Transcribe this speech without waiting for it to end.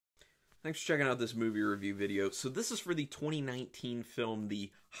Thanks for checking out this movie review video. So this is for the 2019 film, the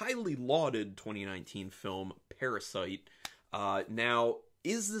highly lauded 2019 film, Parasite. Now,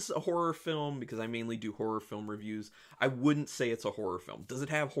 is this a horror film? Because I mainly do horror film reviews. I wouldn't say it's a horror film. Does it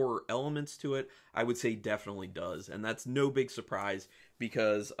have horror elements to it? I would say definitely does. And that's no big surprise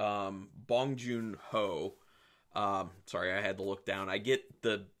because Bong Joon-Ho, sorry, I had to look down. I get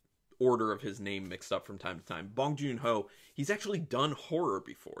the order of his name mixed up from time to time. Bong Joon-Ho, he's actually done horror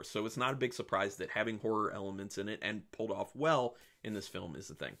before, so it's not a big surprise that having horror elements in it and pulled off well in this film is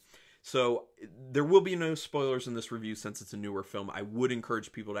the thing. So there will be no spoilers in this review since it's a newer film. I would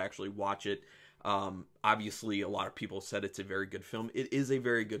encourage people to actually watch it. Obviously, a lot of people said it's a very good film. It is a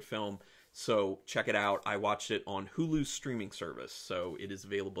very good film, so check it out. I watched it on Hulu's streaming service, so it is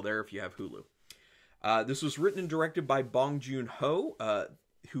available there if you have Hulu. This was written and directed by Bong Joon-Ho,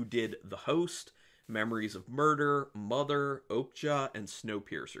 who did The Host, Memories of Murder, Mother, Okja, and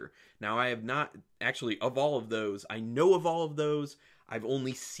Snowpiercer. Now, I have not, actually, of all of those, I know of all of those. I've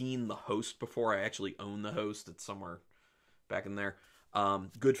only seen The Host before. I actually own The Host. It's somewhere back in there.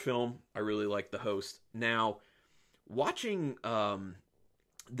 Good film. I really like The Host. Now, watching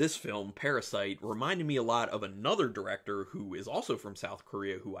this film, Parasite, reminded me a lot of another director who is also from South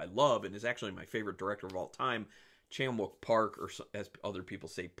Korea, who I love, and is actually my favorite director of all time, Chan-wook Park, or as other people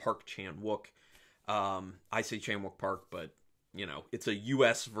say, Park Chan-wook. I say Chan-wook Park, but, you know, it's a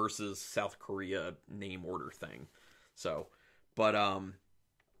U.S. versus South Korea name order thing. So, but,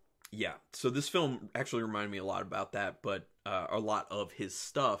 yeah. So this film actually reminded me a lot about that, but a lot of his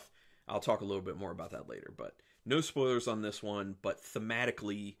stuff. I'll talk a little bit more about that later, but no spoilers on this one, but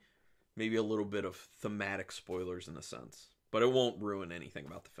thematically, maybe a little bit of thematic spoilers in a sense. But it won't ruin anything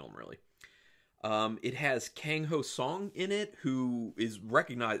about the film, really. It has Kang Ho Song in it, who is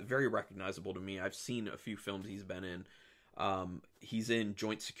very recognizable to me. I've seen a few films he's been in. He's in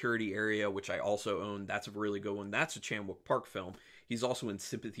Joint Security Area, which I also own. That's a really good one. That's a Chan-wook Park film. He's also in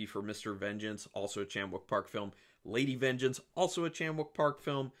Sympathy for Mr. Vengeance, also a Chan-wook Park film. Lady Vengeance, also a Chan-wook Park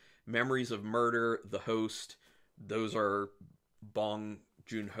film. Memories of Murder, The Host, those are Bong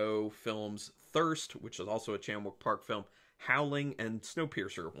Joon-ho films. Thirst, which is also a Chan-wook Park film. Howling, and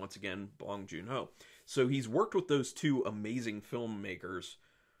Snowpiercer, once again, Bong Joon-ho. So he's worked with those two amazing filmmakers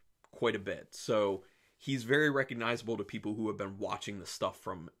quite a bit. So he's very recognizable to people who have been watching the stuff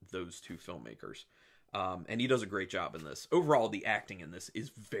from those two filmmakers. And he does a great job in this. Overall, the acting in this is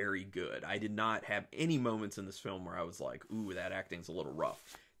very good. I did not have any moments in this film where I was like, ooh, that acting's a little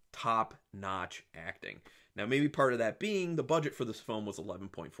rough. Top-notch acting. Now, maybe part of that being the budget for this film was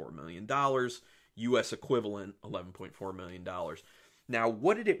 $11.4 million. U.S. equivalent, $11.4 million. Now,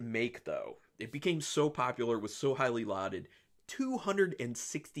 what did it make, though? It became so popular, was so highly lauded.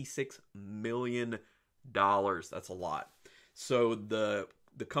 $266 million. That's a lot. So the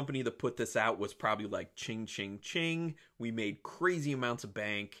company that put this out was probably like, ching, ching, ching. We made crazy amounts of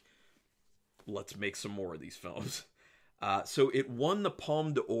bank. Let's make some more of these films. So it won the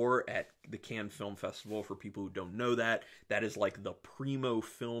Palme d'Or at the Cannes Film Festival. For people who don't know that, that is like the primo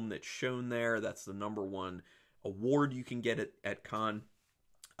film that's shown there. That's the #1 award you can get at Cannes.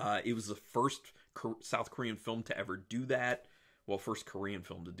 It was the first South Korean film to ever do that. Well, first Korean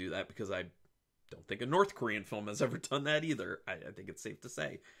film to do that, because I don't think a North Korean film has ever done that either. I think it's safe to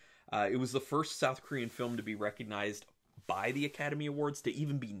say. It was the first South Korean film to be recognized by the Academy Awards, to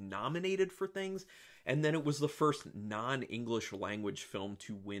even be nominated for things. And then it was the first non-English language film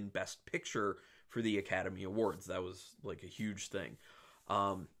to win Best Picture for the Academy Awards. That was like a huge thing.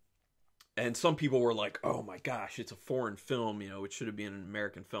 And some people were like, oh my gosh, it's a foreign film, you know, it should have been an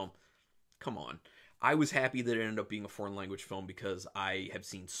American film. Come on. I was happy that it ended up being a foreign language film, because I have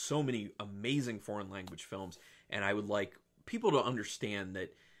seen so many amazing foreign language films, and I would like people to understand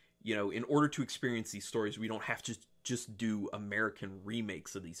that, you know, in order to experience these stories, we don't have to just do American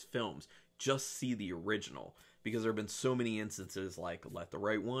remakes of these films. Just see the original, because there have been so many instances like Let the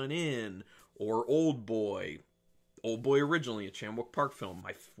Right One In, or Old Boy. Old Boy, originally a Chan-wook Park film,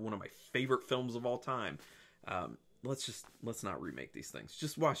 one of my favorite films of all time. Let's not remake these things.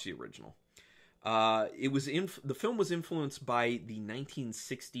 Just watch the original. The film was influenced by the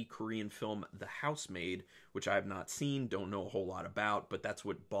 1960 Korean film The Housemaid, which I have not seen, don't know a whole lot about, but that's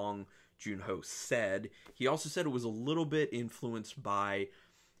what Bong Joon-ho said. He also said it was a little bit influenced by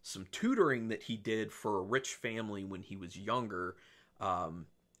some tutoring that he did for a rich family when he was younger,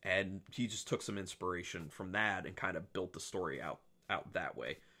 and he just took some inspiration from that and kind of built the story out that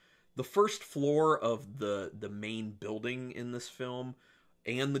way. The first floor of the main building in this film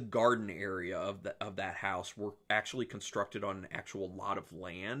and the garden area of that house were actually constructed on an actual lot of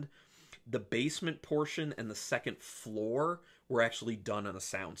land. The basement portion and the second floor were actually done on a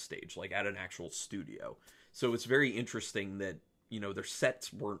soundstage, like at an actual studio. So it's very interesting that, their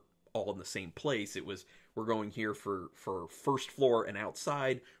sets weren't all in the same place. It was, we're going here for first floor and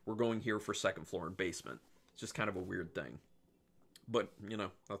outside, we're going here for second floor and basement. It's just kind of a weird thing. But,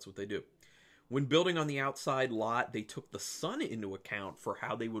 that's what they do. When building on the outside lot, they took the sun into account for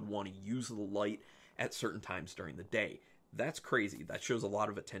how they would want to use the light at certain times during the day. That's crazy. That shows a lot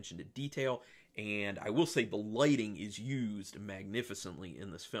of attention to detail, and I will say the lighting is used magnificently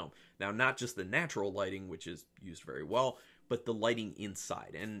in this film. Now, not just the natural lighting, which is used very well, but the lighting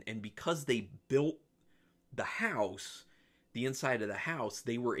inside. And because they built the house, the inside of the house,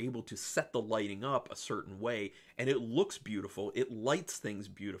 they were able to set the lighting up a certain way, and it looks beautiful. It lights things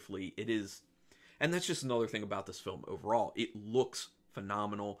beautifully. It is, and that's just another thing about this film overall. It looks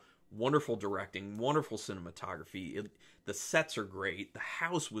phenomenal. Wonderful directing, wonderful cinematography. The sets are great. The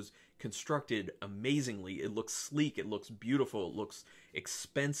house was constructed amazingly. It looks sleek. It looks beautiful. It looks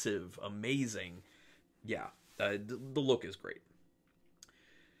expensive, amazing. Yeah, the look is great.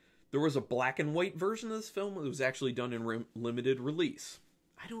 There was a black and white version of this film that was actually done in limited release.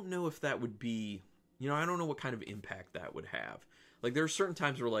 I don't know if that would be, I don't know what kind of impact that would have. Like, there are certain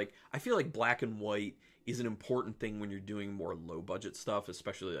times where, like, I feel like black and white is an important thing when you're doing more low budget stuff,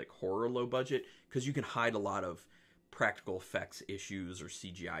 especially like horror low budget, because you can hide a lot of practical effects issues or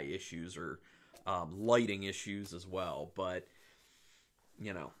CGI issues or lighting issues as well. But,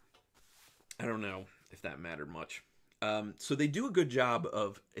 I don't know if that mattered much. So they do a good job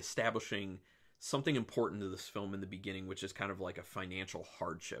of establishing something important to this film in the beginning, which is kind of like a financial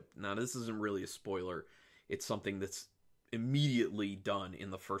hardship. Now, this isn't really a spoiler. It's something that's immediately done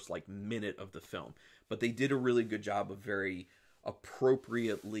in the first minute of the film, but they did a really good job of very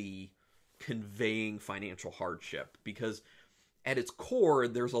appropriately conveying financial hardship, because at its core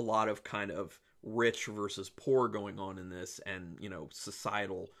there's a lot of kind of rich versus poor going on in this, and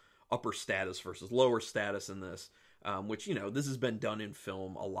societal upper status versus lower status in this, which this has been done in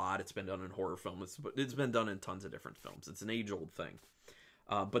film a lot. It's been done in horror film. It's been done in tons of different films. It's an age-old thing.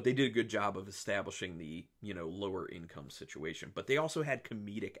 But they did a good job of establishing the, lower income situation. But they also had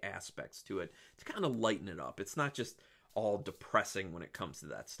comedic aspects to it to kind of lighten it up. It's not just all depressing when it comes to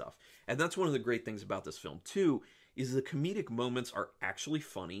that stuff. And that's one of the great things about this film, too, is the comedic moments are actually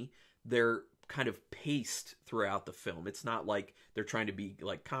funny. They're kind of paced throughout the film. It's not like they're trying to be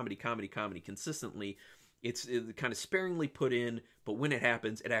like comedy consistently. It's kind of sparingly put in, but when it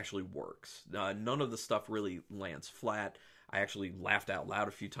happens, it actually works. None of the stuff really lands flat. I actually laughed out loud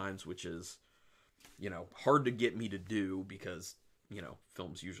a few times, which is, hard to get me to do because,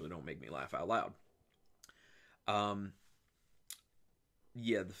 films usually don't make me laugh out loud.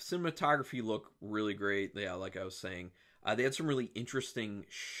 Yeah, the cinematography looked really great. Yeah, like I was saying, they had some really interesting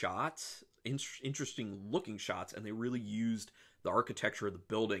shots, interesting looking shots, and they really used the architecture of the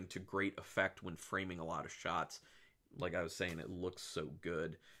building to great effect when framing a lot of shots. Like I was saying, it looks so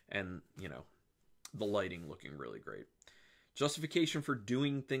good, and, the lighting looking really great. Justification for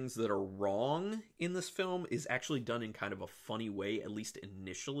doing things that are wrong in this film is actually done in kind of a funny way, at least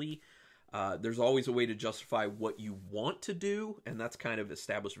initially. There's always a way to justify what you want to do, and that's kind of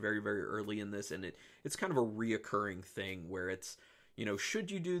established very, very early in this, and it's kind of a reoccurring thing where it's, should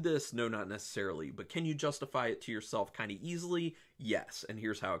you do this? No, not necessarily, but can you justify it to yourself kind of easily? Yes, and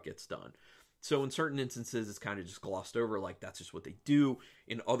here's how it gets done. So in certain instances, it's kind of just glossed over, like that's just what they do.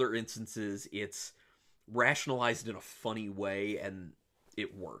 In other instances, it's rationalized in a funny way, and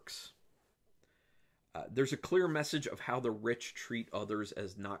it works. There's a clear message of how the rich treat others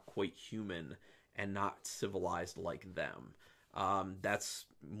as not quite human and not civilized like them. That's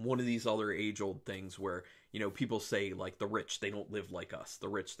one of these other age-old things where, people say, like, the rich, they don't live like us. The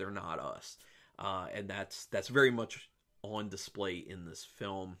rich, they're not us. And that's very much on display in this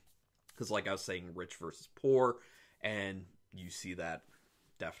film. Because, like I was saying, rich versus poor. And you see that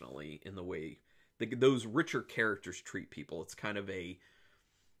definitely in the way those richer characters treat people. It's kind of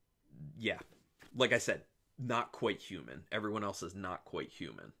like I said, not quite human. Everyone else is not quite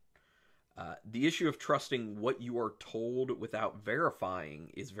human. The issue of trusting what you are told without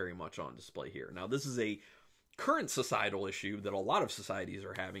verifying is very much on display here. Now, this is a current societal issue that a lot of societies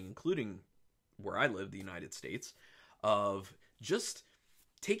are having, including where I live, the United States, of just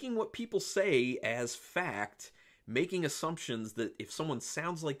taking what people say as fact, making assumptions that if someone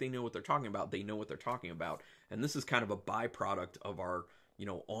sounds like they know what they're talking about, they know what they're talking about. And this is kind of a byproduct of our,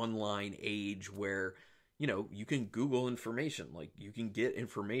 online age where, you can Google information. Like, you can get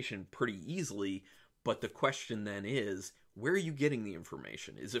information pretty easily, but the question then is, where are you getting the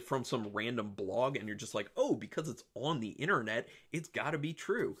information? Is it from some random blog and you're just like, oh, because it's on the internet, it's got to be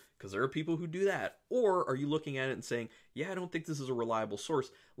true? Because there are people who do that. Or are you looking at it and saying, yeah, I don't think this is a reliable source.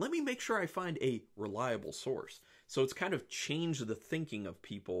 Let me make sure I find a reliable source. So it's kind of changed the thinking of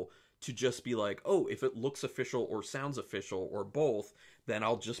people to just be like, oh, if it looks official or sounds official or both, then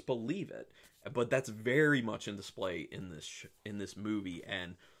I'll just believe it. But that's very much in display in this movie,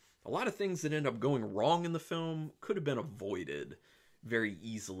 and a lot of things that end up going wrong in the film could have been avoided very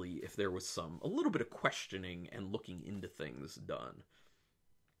easily if there was a little bit of questioning and looking into things done.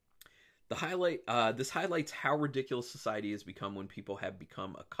 This highlights how ridiculous society has become when people have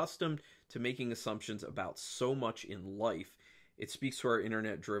become accustomed to making assumptions about so much in life. It speaks to our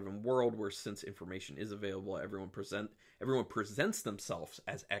internet-driven world where, since information is available, everyone presents themselves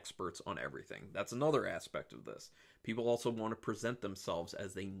as experts on everything. That's another aspect of this. People also want to present themselves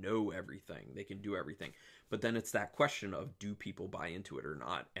as they know everything. They can do everything. But then it's that question of, do people buy into it or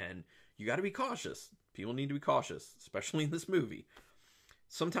not? And you got to be cautious. People need to be cautious, especially in this movie.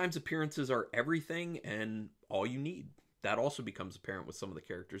 Sometimes appearances are everything and all you need. That also becomes apparent with some of the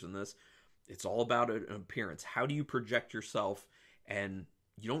characters in this. It's all about an appearance. How do you project yourself? And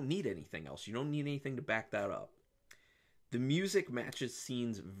you don't need anything else. You don't need anything to back that up. The music matches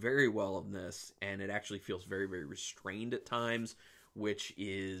scenes very well in this, and it actually feels very, very restrained at times, which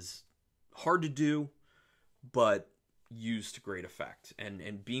is hard to do, but used to great effect.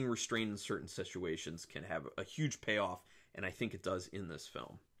 And being restrained in certain situations can have a huge payoff, and I think it does in this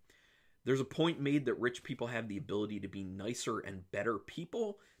film. There's a point made that rich people have the ability to be nicer and better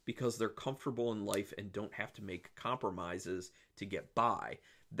people because they're comfortable in life and don't have to make compromises to get by.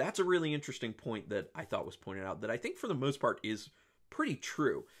 That's a really interesting point that I thought was pointed out that I think for the most part is pretty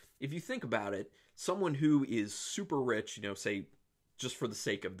true. If you think about it, someone who is super rich, say just for the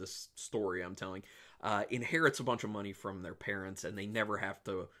sake of this story I'm telling, inherits a bunch of money from their parents and they never have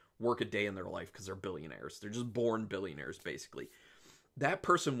to work a day in their life because they're billionaires. They're just born billionaires, basically. That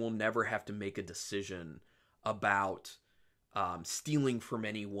person will never have to make a decision about stealing from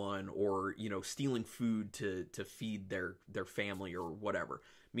anyone or, stealing food to feed their family or whatever.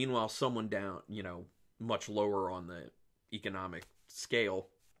 Meanwhile, someone down, much lower on the economic scale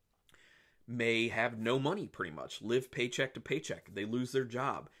may have no money pretty much, live paycheck to paycheck. They lose their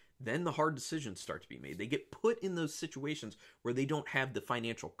job. Then the hard decisions start to be made. They get put in those situations where they don't have the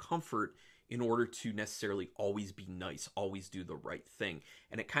financial comfort in order to necessarily always be nice, always do the right thing.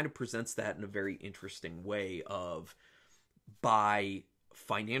 And it kind of presents that in a very interesting way of, by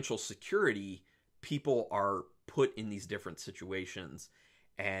financial security, people are put in these different situations.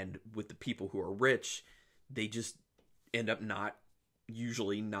 And with the people who are rich, they just end up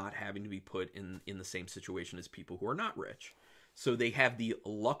usually not having to be put in the same situation as people who are not rich. So they have the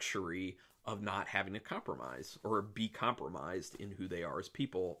luxury of not having to compromise or be compromised in who they are as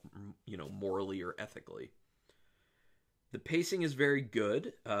people, morally or ethically. The pacing is very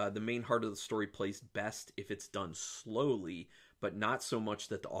good. The main heart of the story plays best if it's done slowly, but not so much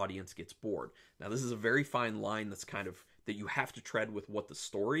that the audience gets bored. Now, this is a very fine line that you have to tread with what the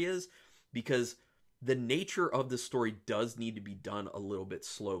story is, because the nature of the story does need to be done a little bit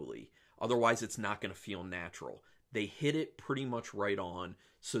slowly. Otherwise, it's not going to feel natural. They hit it pretty much right on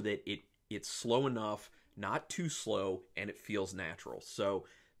so that it's slow enough, not too slow, and it feels natural. So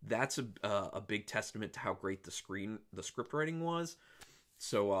that's a big testament to how great the script writing was.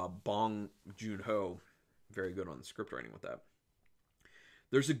 So Bong Joon-Ho, very good on the script writing with that.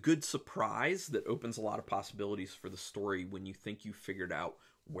 There's a good surprise that opens a lot of possibilities for the story when you think you figured out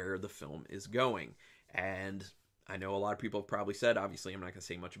where the film is going. And I know a lot of people have probably said, obviously I'm not going to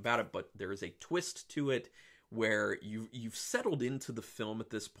say much about it, but there is a twist to it where you've settled into the film at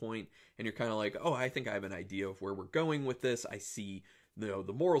this point, and you're kind of like, oh, I think I have an idea of where we're going with this. I see,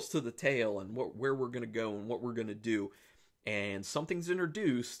 the morals to the tale and where we're going to go and what we're going to do. And something's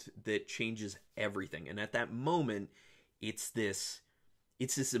introduced that changes everything. And at that moment, it's this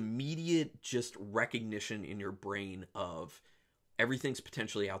immediate just recognition in your brain of everything's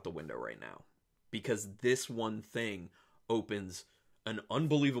potentially out the window right now. Because this one thing opens an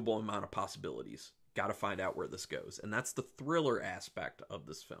unbelievable amount of possibilities. Got to find out where this goes. And that's the thriller aspect of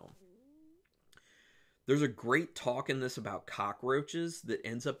this film. There's a great talk in this about cockroaches that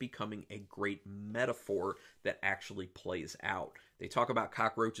ends up becoming a great metaphor that actually plays out. They talk about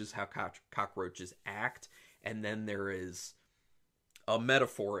cockroaches, how cockroaches act, and then there is a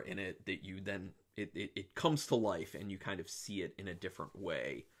metaphor in it that you then, it comes to life and you kind of see it in a different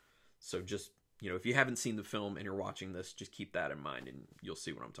way. So just, if you haven't seen the film and you're watching this, just keep that in mind and you'll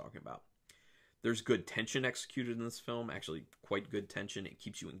see what I'm talking about. There's good tension executed in this film, actually quite good tension. It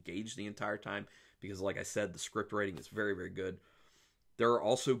keeps you engaged the entire time because, like I said, the script writing is very, very good. There are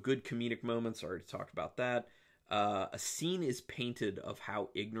also good comedic moments. I already talked about that. A scene is painted of how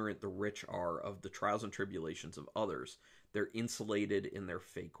ignorant the rich are of the trials and tribulations of others. They're insulated in their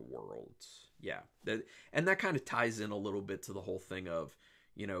fake worlds. Yeah. And that kind of ties in a little bit to the whole thing of,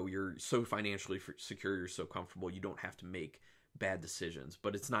 you know, you're so financially secure, you're so comfortable, you don't have to make bad decisions.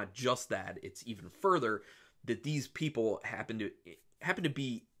 But it's not just that. It's even further that these people happen to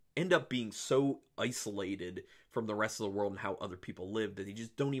be end up being so isolated from the rest of the world and how other people live that they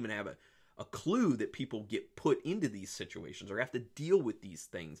just don't even have a clue that people get put into these situations or have to deal with these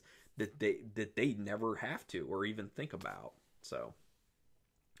things that they never have to or even think about. So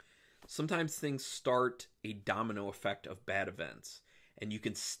sometimes things start a domino effect of bad events, and you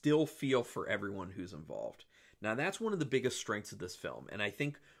can still feel for everyone who's involved. Now, that's one of the biggest strengths of this film, and I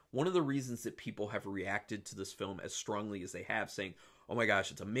think one of the reasons that people have reacted to this film as strongly as they have, saying, oh my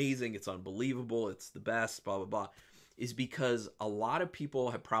gosh, it's amazing, it's unbelievable, it's the best, blah, blah, blah, is because a lot of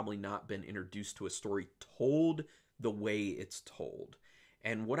people have probably not been introduced to a story told the way it's told.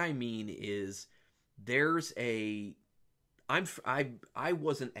 And what I mean is I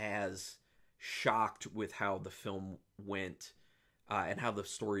wasn't as shocked with how the film went and how the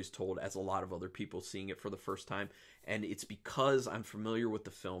story is told as a lot of other people seeing it for the first time. And it's because I'm familiar with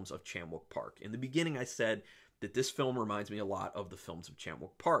the films of Chan-wook Park. In the beginning, I said that this film reminds me a lot of the films of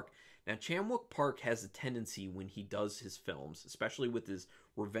Chan-wook Park. Now, Chan-wook Park has a tendency when he does his films, especially with his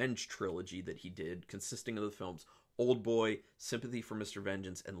revenge trilogy that he did, consisting of the films Old Boy, Sympathy for Mr.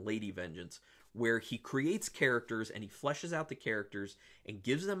 Vengeance, and Lady Vengeance, where he creates characters and he fleshes out the characters and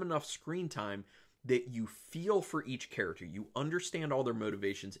gives them enough screen time that you feel for each character. You understand all their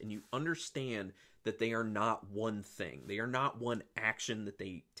motivations, and you understand that they are not one thing. They are not one action that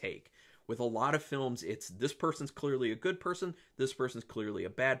they take. With a lot of films, it's this person's clearly a good person, this person's clearly a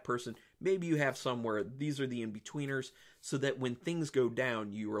bad person. Maybe you have some where these are the in-betweeners, so that when things go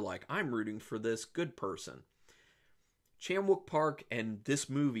down, you are like, I'm rooting for this good person. Chan-wook Park and this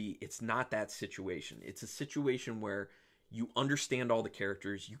movie, it's not that situation. It's a situation where you understand all the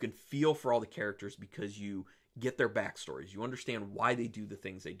characters, you can feel for all the characters because you get their backstories. You understand why they do the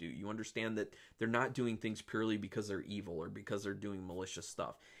things they do. You understand that they're not doing things purely because they're evil or because they're doing malicious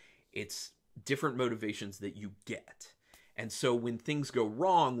stuff. It's different motivations that you get. And so when things go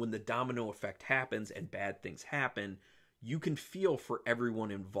wrong, when the domino effect happens and bad things happen, you can feel for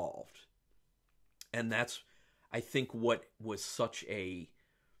everyone involved. And that's, I think, what was such a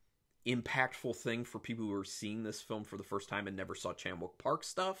impactful thing for people who are seeing this film for the first time and never saw Chan-wook Park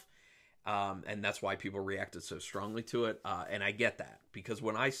stuff. And that's why people reacted so strongly to it. And I get that, because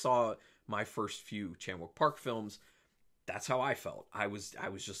when I saw my first few Chan-wook Park films, that's how I felt. I was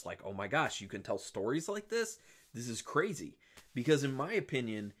just like, oh my gosh, you can tell stories like this? This is crazy. Because in my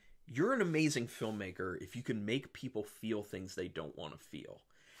opinion, you're an amazing filmmaker if you can make people feel things they don't want to feel.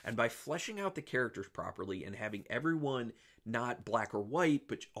 And by fleshing out the characters properly and having everyone not black or white,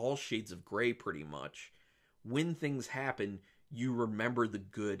 but all shades of gray pretty much, when things happen, you remember the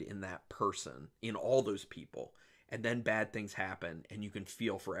good in that person, in all those people. And then bad things happen, and you can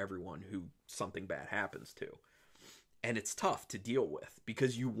feel for everyone who something bad happens to. And it's tough to deal with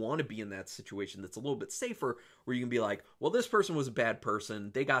because you want to be in that situation that's a little bit safer, where you can be like, well, this person was a bad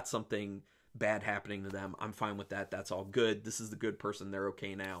person. They got something bad happening to them. I'm fine with that. That's all good. This is the good person. They're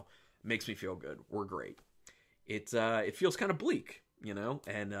okay now. Makes me feel good. We're great. It feels kind of bleak, you know,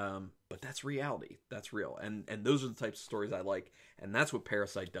 and but that's reality. That's real. And those are the types of stories I like, and that's what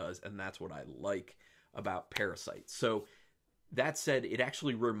Parasite does, and that's what I like about Parasite. So that said, it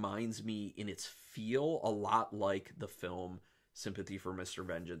actually reminds me in its feel a lot like the film Sympathy for Mr.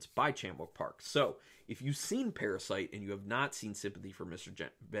 Vengeance by Chan-wook Park. So if you've seen Parasite and you have not seen Sympathy for Mr.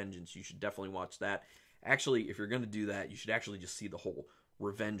 Vengeance, you should definitely watch that. Actually, if you're going to do that, you should actually just see the whole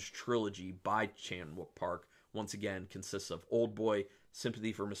Revenge trilogy by Chan-wook Park. Once again, consists of Old Boy,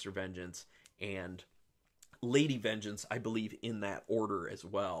 Sympathy for Mr. Vengeance, and Lady Vengeance, I believe, in that order as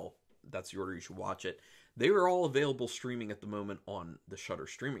well. That's the order you should watch it. They are all available streaming at the moment on the Shudder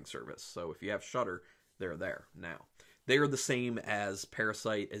streaming service. So if you have Shudder, they're there now. They are the same as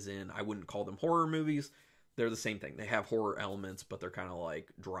Parasite, as in, I wouldn't call them horror movies. They're the same thing. They have horror elements, but they're kind of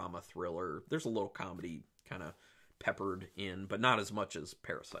like drama thriller. There's a little comedy kind of peppered in, but not as much as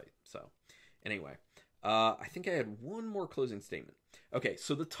Parasite. So anyway, I think I had one more closing statement. Okay,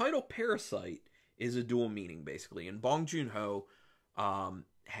 so the title Parasite is a dual meaning, basically. And Bong Joon-Ho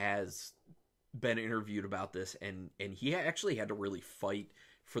has been interviewed about this, and he actually had to really fight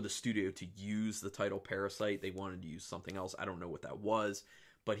for the studio to use the title Parasite. They wanted to use something else. I don't know what that was,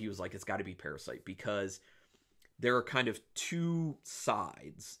 but he was like, it's got to be Parasite because there are kind of two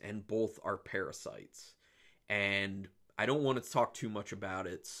sides, and both are parasites. And I don't want to talk too much about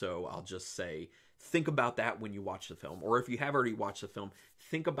it, so I'll just say, think about that when you watch the film. Or if you have already watched the film,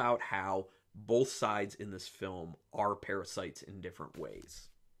 think about how both sides in this film are parasites in different ways.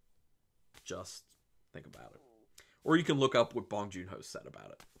 Just think about it. Or you can look up what Bong Joon-Ho said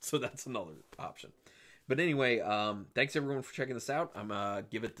about it. So that's another option. But anyway, thanks everyone for checking this out. I'm going to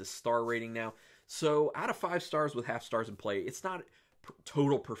give it the star rating now. So out of 5 stars with half stars in play, it's not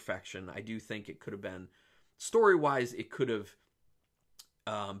total perfection. I do think it could have been, story-wise, it could have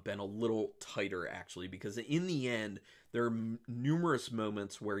been a little tighter, actually, because in the end, there are numerous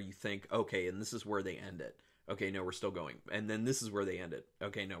moments where you think, okay, and this is where they end it. Okay, no, we're still going. And then this is where they end it.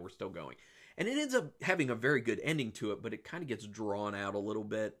 Okay, no, we're still going. And it ends up having a very good ending to it, but it kind of gets drawn out a little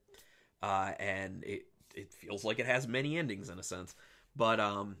bit. And it feels like it has many endings in a sense. But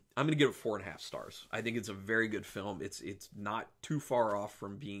I'm going to give it 4.5 stars. I think it's a very good film. It's not too far off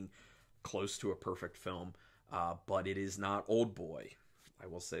from being close to a perfect film. But it is not Old Boy. I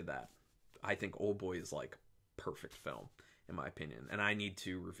will say that. I think Old Boy is like perfect film, in my opinion. And I need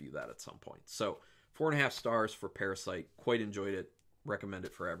to review that at some point. So 4.5 stars for Parasite. Quite enjoyed it. Recommend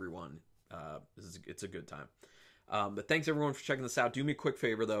it for everyone. It's a good time. But thanks everyone for checking this out. Do me a quick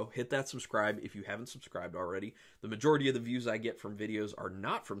favor though, hit that subscribe if you haven't subscribed already. The majority of the views I get from videos are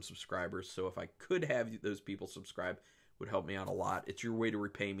not from subscribers, so if I could have those people subscribe, it would help me out a lot. It's your way to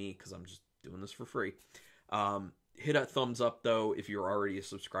repay me because I'm just doing this for free. Hit a thumbs up though if you're already a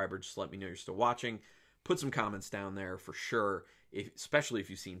subscriber. Just let me know you're still watching. Put some comments down there for sure, especially if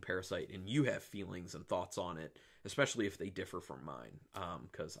you've seen Parasite and you have feelings and thoughts on it, especially if they differ from mine,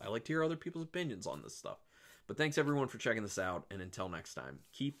 because I like to hear other people's opinions on this stuff. But thanks everyone for checking this out, and until next time,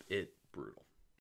 keep it brutal.